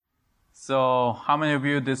So, how many of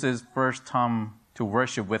you, this is first time to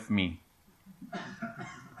worship with me?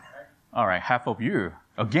 All right, half of you.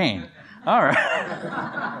 Again. All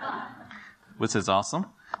right. Which is awesome.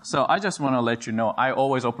 So, I just want to let you know, I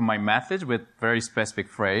always open my message with very specific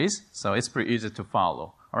phrase. So, it's pretty easy to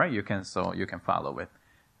follow. All right, you can follow it.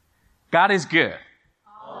 God is good.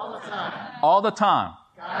 All the time. All the time.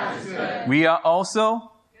 God is good. We are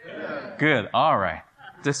also good. All right.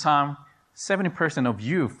 This time, 70% of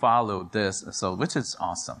you follow this, so which is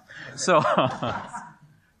awesome. So,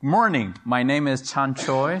 morning. My name is Chan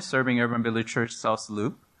Choi, serving Urban Village Church South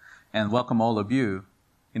Loop, and welcome all of you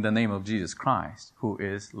in the name of Jesus Christ, who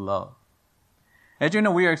is love. As you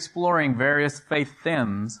know, we are exploring various faith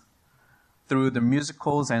themes through the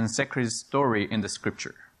musicals and sacred story in the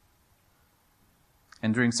Scripture,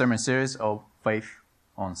 and during sermon series of Faith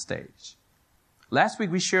on Stage. Last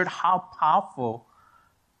week, we shared how powerful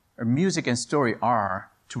our music and story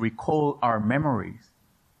are to recall our memories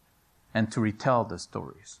and to retell the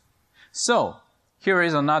stories. So, here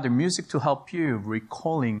is another music to help you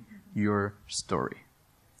recalling your story.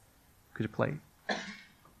 Could you play?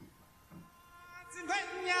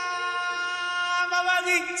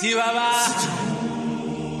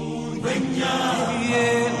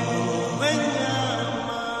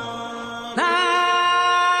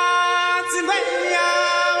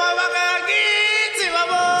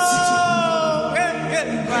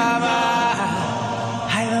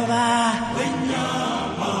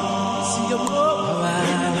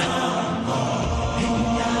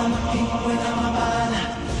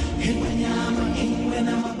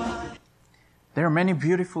 There are many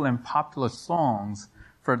beautiful and popular songs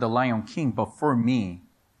for The Lion King, but for me,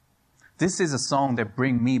 this is a song that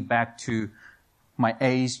brings me back to my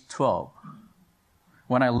age 12,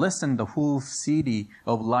 when I listened to the whole CD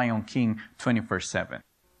of Lion King 24/7.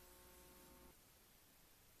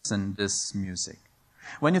 Listen to this music.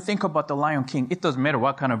 When you think about The Lion King, it doesn't matter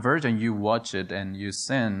what kind of version you watch it and you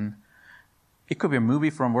sing. It could be a movie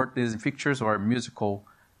from Walt Disney Pictures or a musical.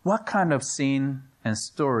 What kind of scene and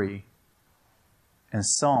story and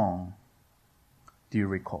song do you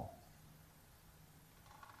recall?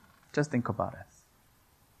 Just think about it.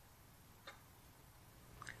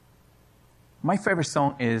 My favorite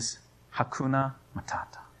song is Hakuna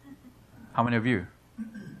Matata. How many of you? Do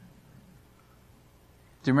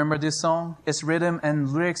you remember this song? Its rhythm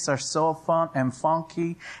and lyrics are so fun and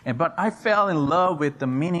funky, but I fell in love with the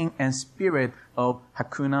meaning and spirit of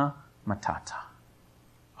Hakuna Matata.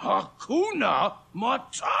 Hakuna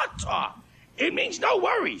Matata. It means no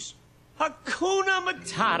worries. Hakuna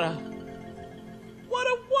Matata. What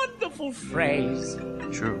a wonderful phrase.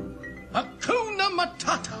 True. Hakuna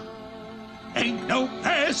Matata. Ain't no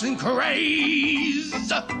passing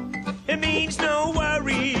craze. It means no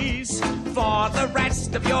worries for the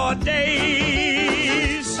rest of your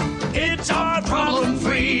days. It's our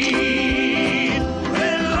problem-free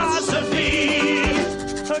philosophy.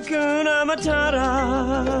 Hakuna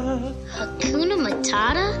Matata. Hakuna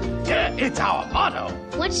Matata? Yeah, it's our motto.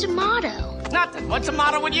 What's the motto? Nothing. What's the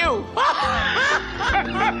matter with you?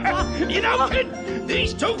 You know, kid,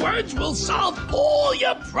 these two words will solve all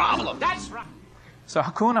your problems. That's right. So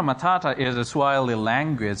Hakuna Matata is a Swahili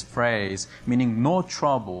language phrase meaning no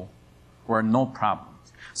trouble or no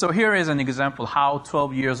problems. So here is an example how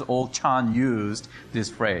 12 years old Chan used this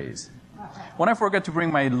phrase. When I forgot to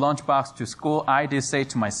bring my lunchbox to school, I did say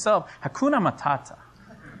to myself, Hakuna Matata.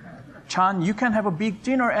 Chan, you can have a big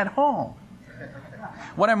dinner at home.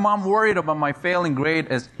 When my mom worried about my failing grade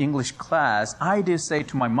as English class, I did say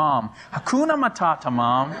to my mom, Hakuna Matata,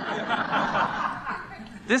 Mom.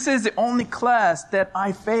 This is the only class that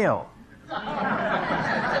I failed.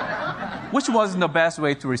 Which wasn't the best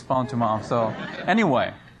way to respond to mom. So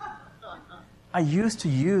anyway, I used to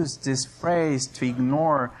use this phrase to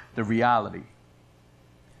ignore the reality.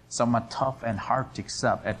 Somewhat tough and hard to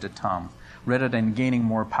accept at the time, rather than gaining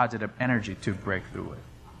more positive energy to break through it.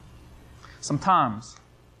 Sometimes,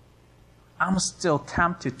 I'm still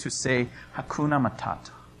tempted to say Hakuna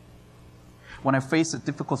Matata when I face a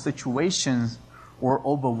difficult situation or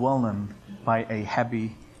overwhelmed by a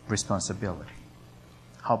heavy responsibility.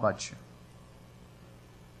 How about you?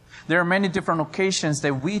 There are many different occasions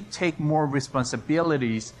that we take more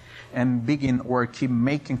responsibilities and begin or keep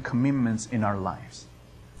making commitments in our lives.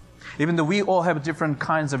 Even though we all have different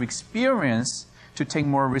kinds of experience to take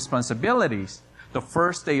more responsibilities, the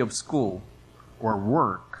first day of school or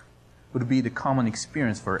work would be the common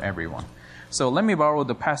experience for everyone. So let me borrow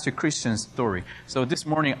the Pastor Christian's story. So this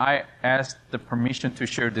morning I asked the permission to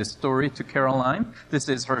share this story to Caroline. This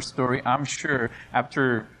is her story. I'm sure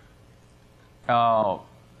after her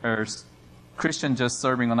Christian just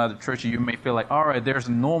serving another church, you may feel like, all right, there's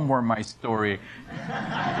no more my story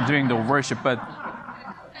during the worship. But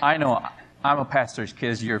I know I'm a pastor's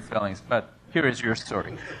kid, your feelings, but here is your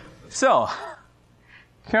story. So,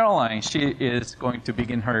 Caroline, she is going to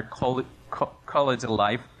begin her college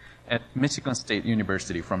life at Michigan State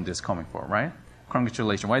University from this coming fall, right?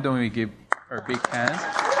 Congratulations. Why don't we give her a big hand?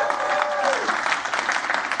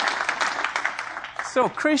 So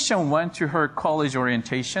Christian went to her college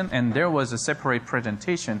orientation, and there was a separate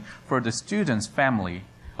presentation for the student's family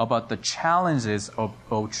about the challenges of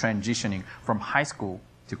transitioning from high school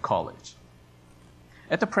to college.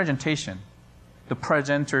 At the presentation, the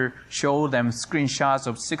presenter showed them screenshots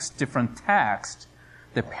of 6 different texts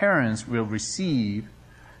the parents will receive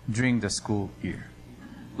during the school year.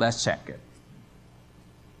 Let's check it.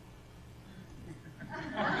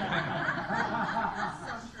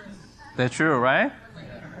 That's true, right?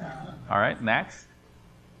 All right, next.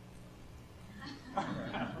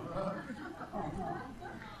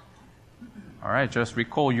 All right, just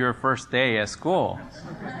recall your first day at school.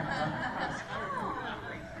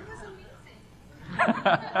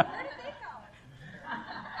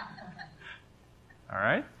 All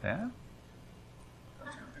right, yeah.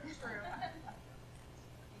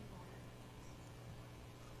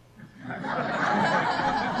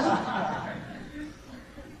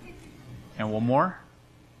 And one more.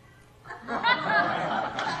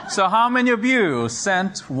 So how many of you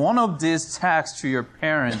sent one of these texts to your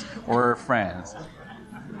parents or friends?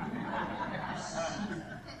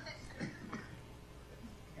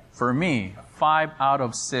 For me, 5 out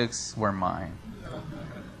of 6 were mine.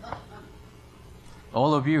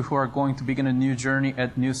 All of you who are going to begin a new journey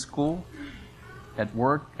at new school, at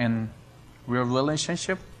work, and real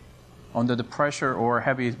relationship, under the pressure or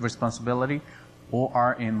heavy responsibility, all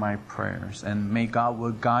are in my prayers. And may God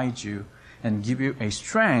will guide you and give you a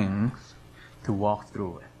strength to walk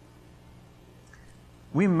through it.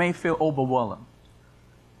 We may feel overwhelmed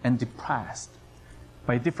and depressed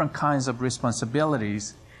by different kinds of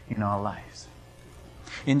responsibilities in our lives.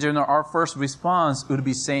 In general, our first response would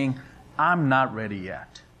be saying, I'm not ready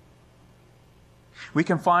yet. We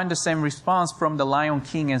can find the same response from the Lion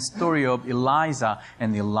King and story of Elijah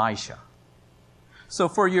and Elisha. So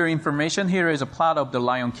for your information, here is a plot of The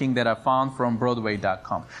Lion King that I found from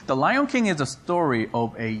Broadway.com. The Lion King is a story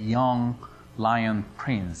of a young lion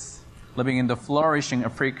prince living in the flourishing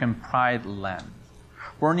African Pride land.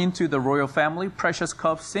 Born into the royal family, precious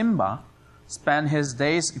cub Simba spent his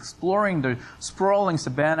days exploring the sprawling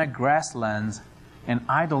savanna grasslands and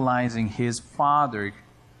idolizing his father,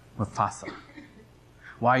 Mufasa,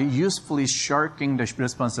 while usefully shirking the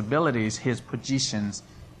responsibilities his positions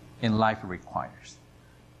in life requires.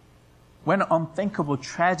 When an unthinkable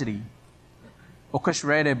tragedy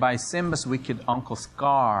orchestrated by Simba's wicked uncle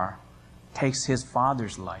Scar takes his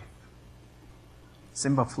father's life,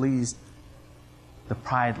 Simba flees the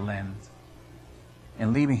Pride land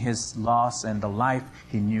and leaving his loss and the life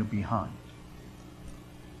he knew behind.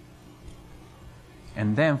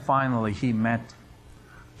 And then finally he met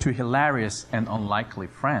 2 hilarious and unlikely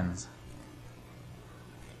friends.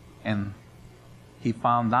 And he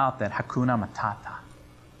found out that Hakuna Matata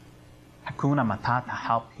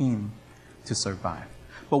helped him to survive.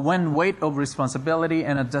 But when weight of responsibility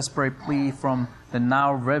and a desperate plea from the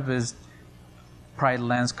now ravaged Pride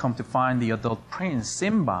lands come to find the adult prince,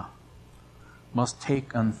 Simba must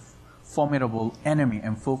take a formidable enemy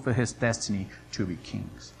and fulfill his destiny to be king.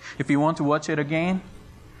 If you want to watch it again,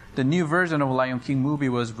 the new version of Lion King movie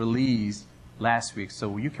was released last week,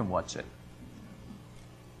 so you can watch it.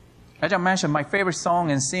 As I mentioned, my favorite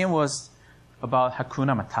song and scene was about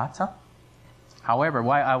Hakuna Matata. However,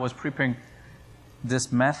 while I was preparing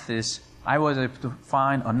this message, I was able to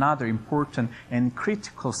find another important and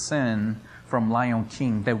critical scene from Lion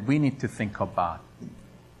King that we need to think about.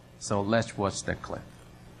 So let's watch that clip.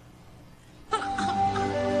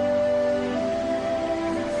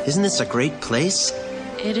 Isn't this a great place?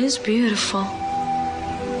 It is beautiful.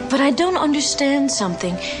 But I don't understand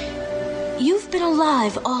something. You've been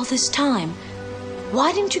alive all this time.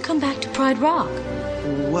 Why didn't you come back to Pride Rock?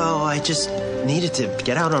 Well, I just needed to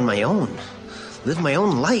get out on my own. Live my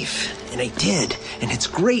own life. And I did. And it's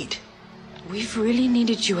great. We've really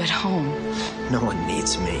needed you at home. No one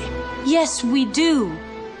needs me. Yes, we do.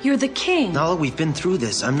 You're the king. Nala, we've been through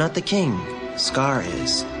this. I'm not the king. Scar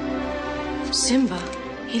is. Simba,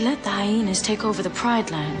 he let the hyenas take over the Pride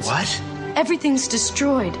lands. What? Everything's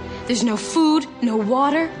destroyed. There's no food, no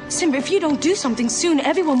water. Simba, if you don't do something soon,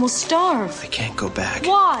 everyone will starve. I can't go back.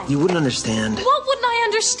 Why? You wouldn't understand. What wouldn't I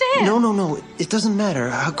understand? No. It doesn't matter.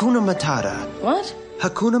 Hakuna Matata. What?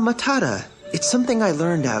 Hakuna Matata. It's something I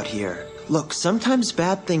learned out here. Look, sometimes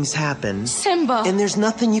bad things happen. Simba! And there's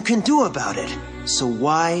nothing you can do about it. So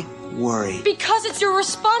why worry? Because it's your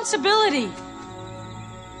responsibility.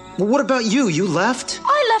 Well, what about you? You left?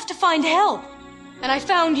 I left to find help. And I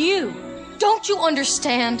found you. Don't you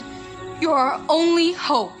understand? You're our only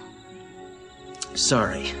hope.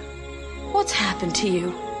 Sorry. What's happened to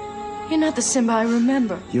you? You're not the Simba I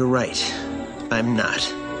remember. You're right. I'm not.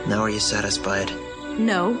 Now are you satisfied?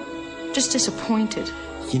 No, just disappointed.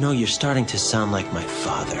 You know, you're starting to sound like my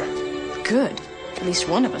father. Good. At least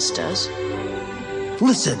one of us does.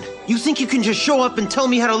 Listen, you think you can just show up and tell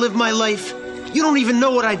me how to live my life? You don't even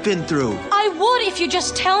know what I've been through. I would if you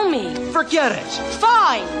just tell me. Forget it.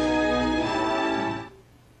 Fine.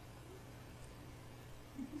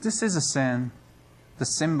 This is a sin. The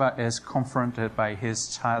Simba is confronted by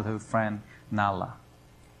his childhood friend Nala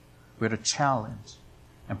with a challenge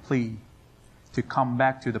and plea to come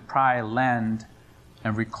back to the prior land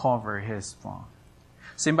and recover his throne.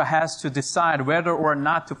 Simba has to decide whether or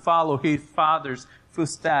not to follow his father's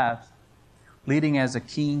footsteps, leading as a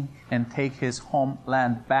king, and take his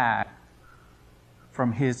homeland back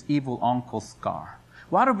from his evil uncle Scar.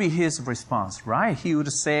 What would be his response, right? He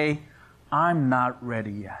would say, I'm not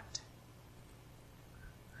ready yet.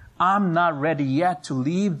 I'm not ready yet to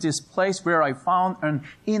leave this place where I found an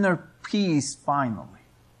inner peace finally.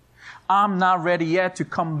 I'm not ready yet to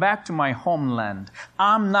come back to my homeland.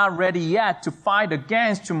 I'm not ready yet to fight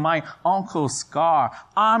against my uncle Scar.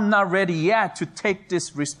 I'm not ready yet to take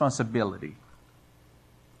this responsibility.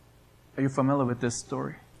 Are you familiar with this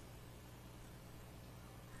story?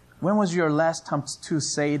 When was your last time to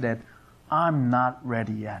say that, I'm not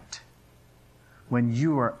ready yet? When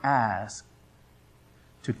you were asked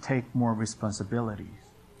to take more responsibilities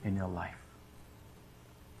in your life.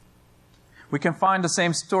 We can find the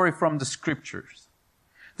same story from the scriptures.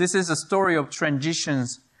 This is a story of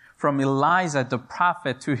transitions from Elijah the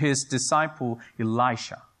prophet to his disciple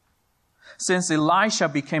Elisha. Since Elisha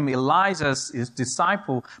became Elijah's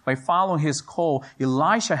disciple by following his call,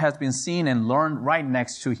 Elisha has been seen and learned right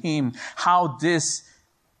next to him how this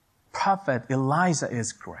prophet Elijah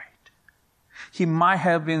is great. He might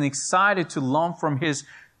have been excited to learn from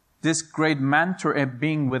this great mentor and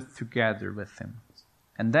being together with him.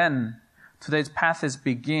 And then today's passage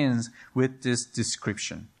begins with this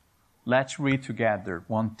description. Let's read together.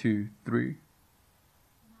 1, 2, 3.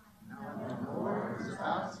 Now the Lord was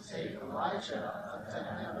about to take Elijah up to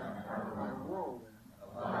heaven from the whirlwind.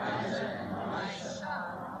 Elijah and Elisha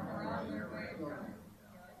were on their way.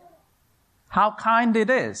 How kind it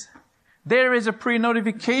is. There is a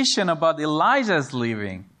pre-notification about Elijah's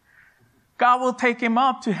leaving. God will take him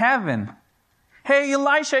up to heaven. Hey,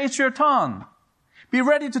 Elisha, it's your turn. Be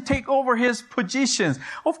ready to take over his positions.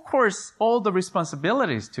 Of course, all the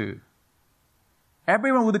responsibilities too.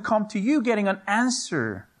 Everyone would come to you getting an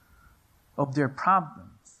answer of their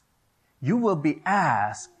problems. You will be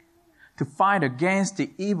asked to fight against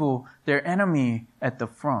the evil, their enemy at the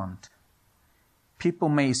front. People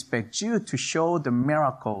may expect you to show the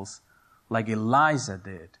miracles like Elijah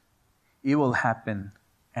did. It will happen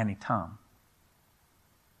anytime.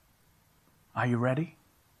 Are you ready?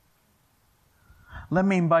 Let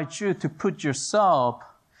me invite you to put yourself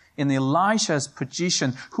in Elisha's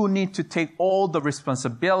position, who need to take all the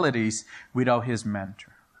responsibilities without his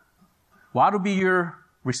mentor. What will be your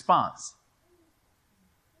response?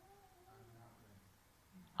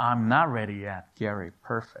 I'm not ready yet, Gary.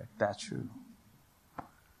 Perfect. That's true.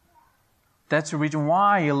 That's the reason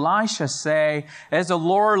why Elisha say, as the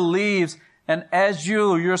Lord lives and as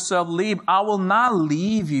you yourself live, I will not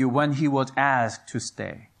leave you, when he was asked to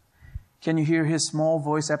stay. Can you hear his small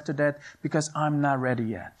voice after that? Because I'm not ready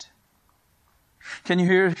yet. Can you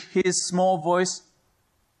hear his small voice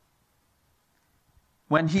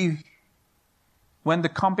when the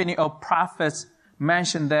company of prophets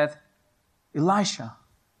mentioned that, Elisha,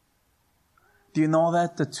 do you know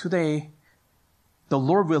that today the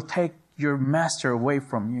Lord will take your master away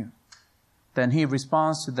from you? Then he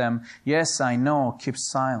responds to them, yes, I know, keep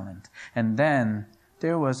silent. And then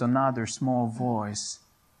there was another small voice,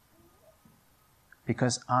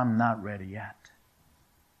 because I'm not ready yet.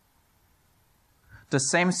 The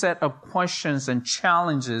same set of questions and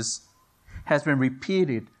challenges has been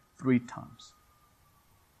repeated 3 times.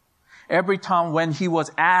 Every time when he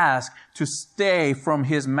was asked to stay from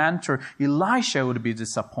his mentor, Elisha would be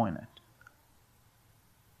disappointed.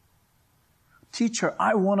 Teacher,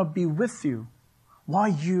 I want to be with you. Why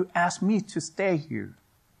you ask me to stay here?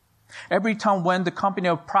 Every time when the company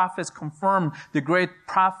of prophets confirmed the great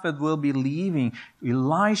prophet will be leaving,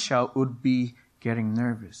 Elisha would be getting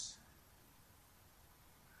nervous.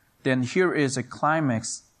 Then here is a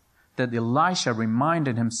climax that Elisha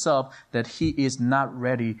reminded himself that he is not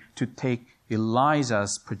ready to take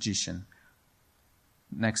Elijah's position.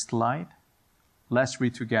 Next slide. Let's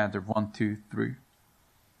read together. 1, 2, 3.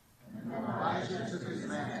 And then Elijah took his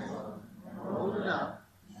mantle and rolled it up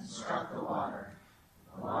and struck the water.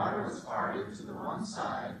 The water was parted to the one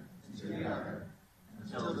side and to the other,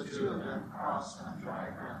 until the two of them crossed on dry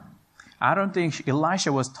ground. I don't think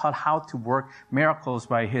Elisha was taught how to work miracles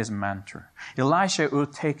by his mentor. Elisha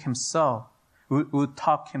would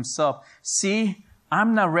talk himself, see,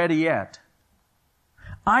 I'm not ready yet.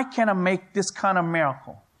 I cannot make this kind of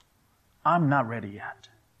miracle. I'm not ready yet.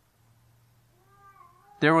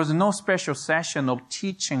 There was no special session of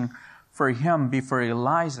teaching for him before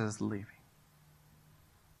Elijah's leaving.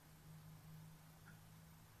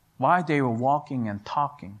 While they were walking and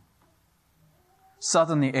talking,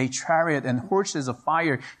 suddenly a chariot and horses of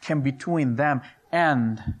fire came between them,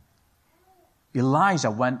 and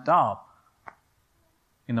Elijah went up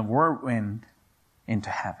in a whirlwind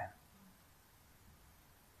into heaven.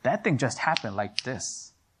 That thing just happened like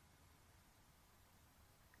this.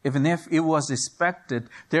 Even if it was expected,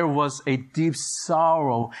 there was a deep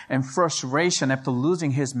sorrow and frustration after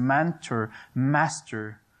losing his mentor,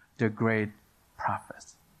 master, the great prophet.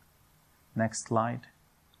 Next slide.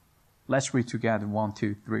 Let's read together. 1,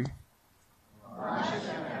 2, 3. Elijah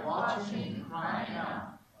kept watching, crying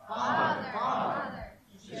out, Father, Father,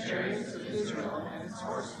 the chariots of Israel and its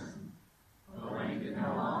horsemen. But when he could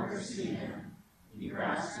no longer see him, he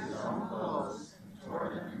grasped his own clothes and tore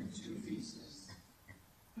them into 2 pieces.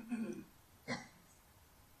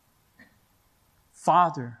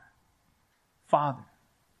 Father, Father,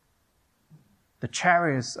 the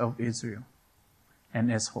chariots of Israel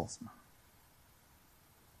and its horsemen.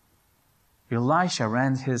 Elisha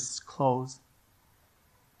rent his clothes,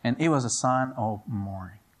 and it was a sign of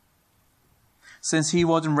mourning. Since he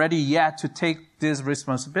wasn't ready yet to take these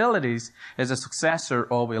responsibilities as a successor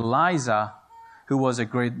of Elijah, who was a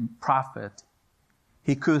great prophet,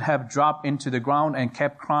 he could have dropped into the ground and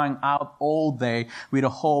kept crying out all day with a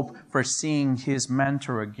hope for seeing his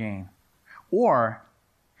mentor again. Or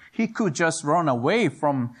he could just run away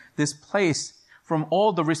from this place, from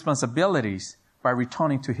all the responsibilities, by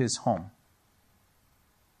returning to his home.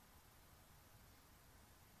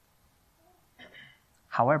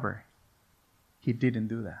 However, he didn't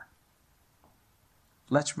do that.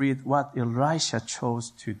 Let's read what Elisha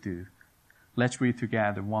chose to do. Let's read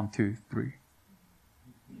together. 1, 2, 3.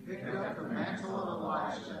 He picked up the mantle of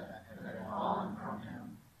Elijah that had fallen from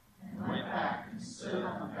him and went back and stood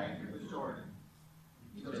on the bank of the Jordan.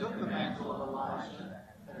 He took the mantle of Elijah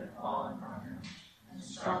that had fallen from him and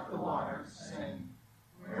struck the water, saying,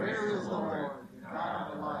 Where is the Lord, the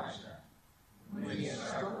God of Elijah? When he had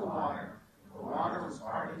struck the water was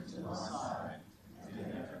parted to the side and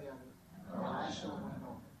together, and Elisha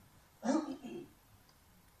went over.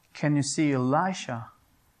 Can you see Elisha,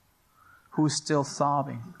 who's still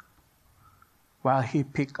sobbing, while he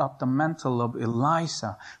picked up the mantle of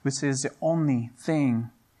Elisha, which is the only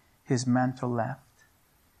thing his mentor left?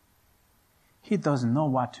 He doesn't know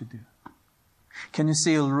what to do. Can you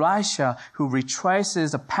see Elisha, who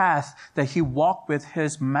retraces the path that he walked with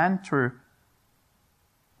his mentor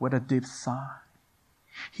with a deep sigh?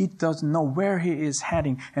 He doesn't know where he is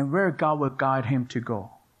heading and where God will guide him to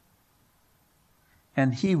go.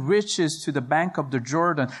 And he reaches to the bank of the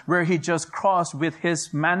Jordan, where he just crossed with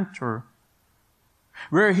his mentor,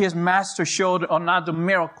 where his master showed another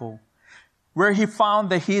miracle, where he found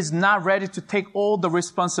that he is not ready to take all the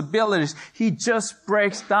responsibilities. He just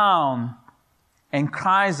breaks down and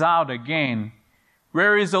cries out again,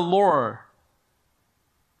 Where is the Lord,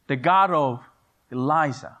 the God of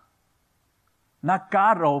Elijah? Not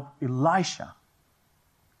God of Elisha,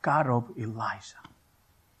 God of Elijah.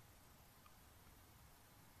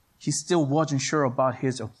 He still wasn't sure about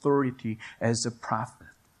his authority as a prophet,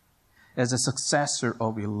 as a successor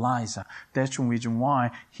of Elijah. That's the reason why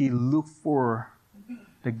he looked for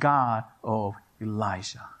the God of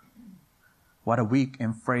Elijah. What a weak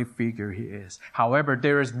and frail figure he is. However,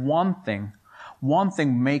 there is one thing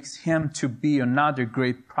makes him to be another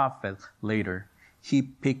great prophet later. He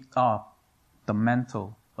picked up the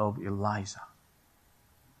mantle of Elijah.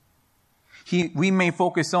 We may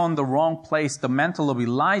focus on the wrong place, the mantle of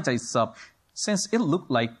Elijah itself, since it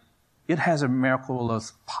looked like it has a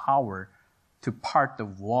miraculous power to part the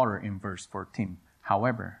water in verse 14.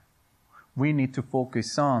 However, we need to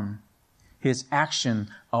focus on his action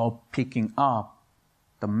of picking up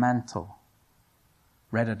the mantle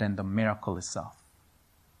rather than the miracle itself.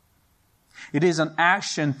 It is an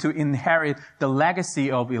action to inherit the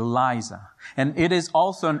legacy of Elijah. And it is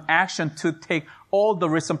also an action to take all the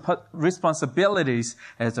responsibilities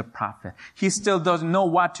as a prophet. He still doesn't know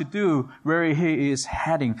what to do, where he is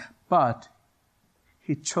heading, but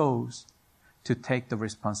he chose to take the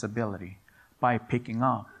responsibility by picking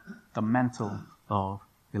up the mantle of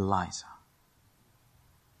Elijah.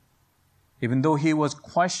 Even though he was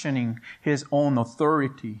questioning his own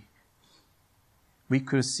authority, we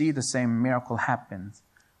could see the same miracle happen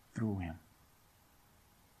through him.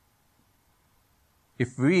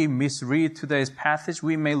 If we misread today's passage,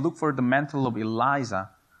 we may look for the mantle of Elijah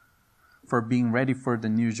for being ready for the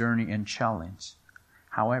new journey and challenge.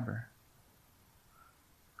 However,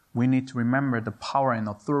 we need to remember the power and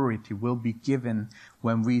authority will be given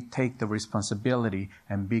when we take the responsibility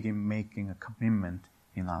and begin making a commitment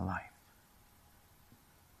in our life.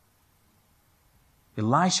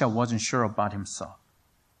 Elisha wasn't sure about himself,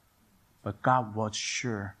 but God was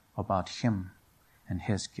sure about him and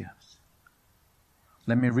his gifts.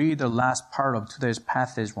 Let me read the last part of today's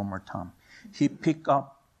passage one more time. He picked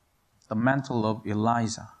up the mantle of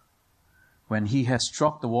Elijah. When he had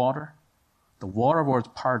struck the water was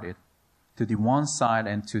parted to the one side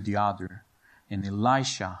and to the other, and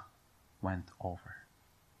Elisha went over.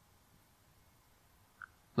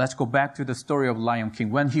 Let's go back to the story of Lion King.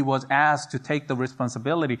 When he was asked to take the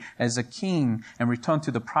responsibility as a king and return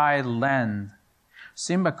to the pride land,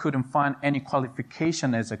 Simba couldn't find any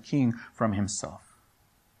qualification as a king from himself.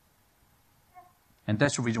 And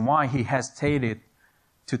that's the reason why he hesitated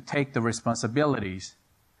to take the responsibilities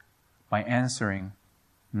by answering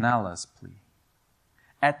Nala's plea.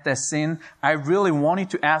 At that scene, I really wanted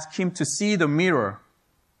to ask him to see the mirror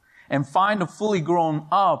and find a fully grown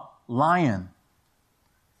up lion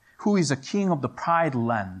who is a king of the pride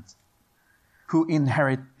land, who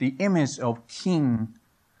inherit the image of king,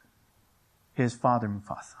 his father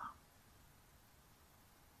Mufasa.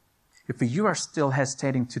 If you are still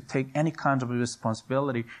hesitating to take any kind of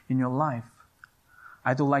responsibility in your life,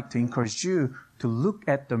 I'd like to encourage you to look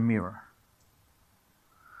at the mirror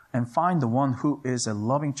and find the one who is a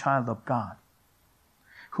loving child of God,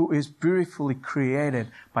 who is beautifully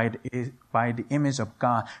created by the image of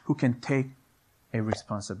God, who can take a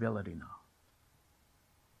responsibility now.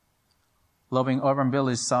 Loving Urban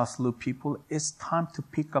Village South Loop people, it's time to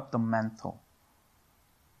pick up the mantle.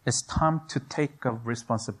 It's time to take a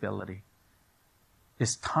responsibility.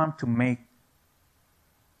 It's time to make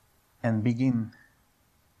and begin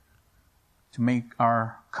to make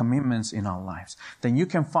our commitments in our lives. Then you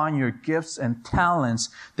can find your gifts and talents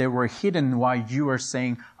that were hidden while you were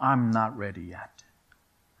saying, I'm not ready yet.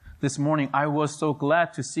 This morning, I was so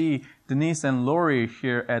glad to see Denise and Lori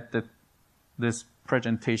here at this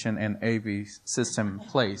presentation and AV system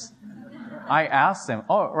place. I asked them,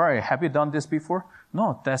 oh, all right, have you done this before?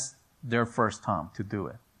 No, that's their first time to do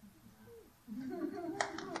it.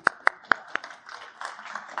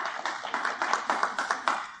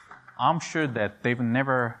 I'm sure that they've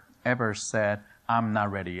never, ever said, I'm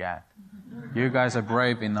not ready yet. You guys are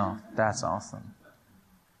brave enough. That's awesome.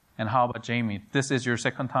 And how about Jamie? This is your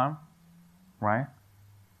second time, right?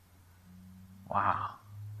 Wow.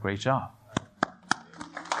 Great job.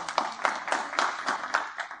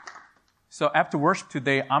 So after worship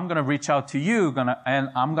today, I'm going to reach out to you and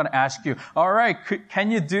I'm going to ask you, all right, can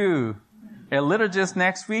you do a little just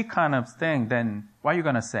next week kind of thing? Then what are you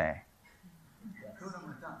going to say?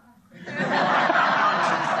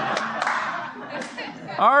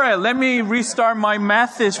 All right, let me restart my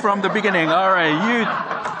message from the beginning. All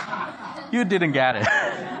right, you didn't get it.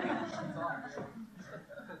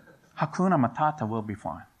 Hakuna Matata will be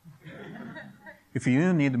fine. If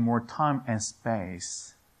you need more time and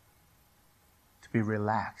space to be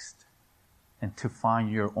relaxed and to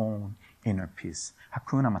find your own inner peace,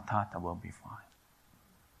 Hakuna Matata will be fine.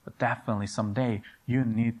 But definitely someday you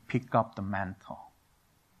need to pick up the mantle.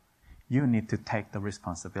 You need to take the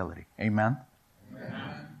responsibility. Amen?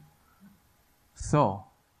 Amen. So,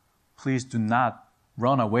 please do not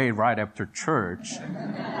run away right after church.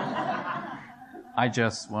 I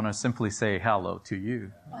just want to simply say hello to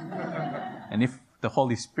you. And if the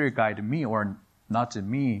Holy Spirit guided me or nudged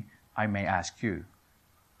me, I may ask you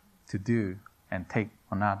to do and take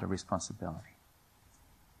another responsibility.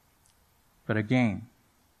 But again,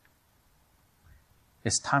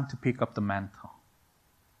 it's time to pick up the mantle.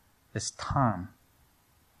 It's time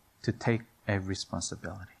to take a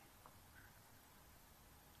responsibility.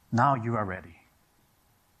 Now you are ready.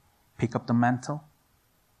 Pick up the mantle,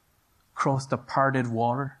 cross the parted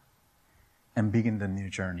water, and begin the new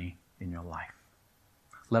journey in your life.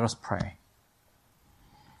 Let us pray.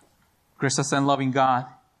 Gracious and loving God,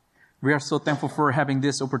 We are so thankful for having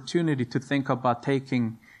this opportunity to think about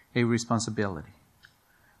taking a responsibility.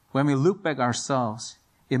 When we look back ourselves,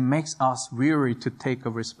 it makes us weary to take a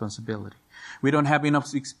responsibility. We don't have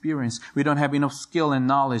enough experience. We don't have enough skill and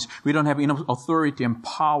knowledge. We don't have enough authority and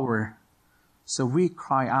power. So we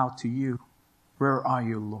cry out to you, where are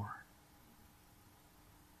you, Lord?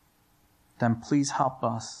 Then please help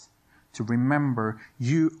us to remember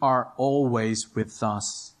you are always with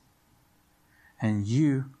us. And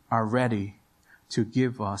you are ready to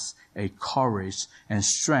give us a courage and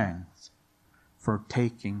strength for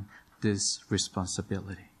taking this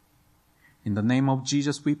responsibility. In the name of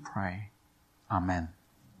Jesus we pray. Amen.